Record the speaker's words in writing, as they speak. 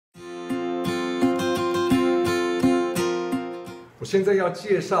我现在要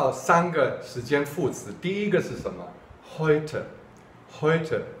介绍3个时间副词。第一个是什么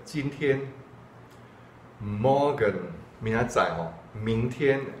 ？heute，heute 今天 ，morgen 明仔哦，明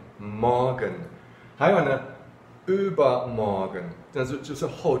天 morgen， 还有呢 übermorgen， 这就是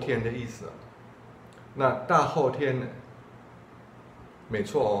后天的意思。那大后天呢？没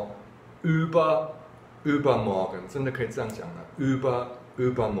错哦 ，übermorgen 真的可以这样讲的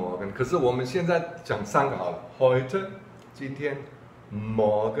übermorgen。可是我们现在讲3个好了 ，heute 今天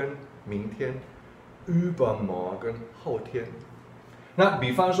 ，morgen 明天 ，übermorgen 后天。那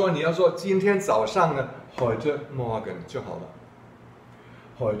比方说你要说今天早上呢 ，heute Morgen 就好了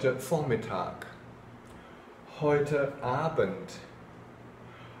 ，heute Vormittag，heute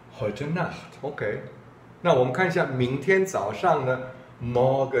Abend，heute Nacht，OK。那我们看一下明天早上呢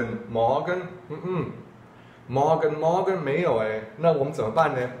 ，morgen，morgen， morgen 没有哎，那我们怎么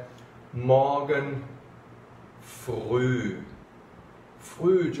办呢 ？morgen früh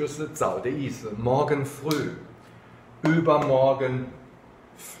就是早的意思 ，morgen früh，übermorgen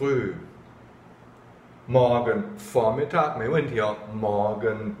früh，morgen Vormittag 没问题哦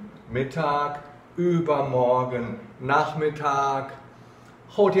 ，morgen Mittag，übermorgen Nachmittag，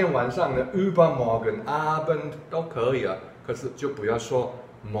 后天晚上呢 ，übermorgen Abend 都可以啊，可是就不要说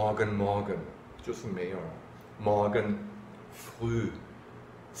morgen，就是没有了 ，morgen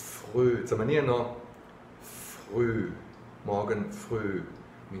früh 怎么念呢 ？früh。morgen früh，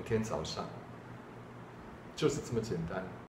 明天早上，就是这么简单。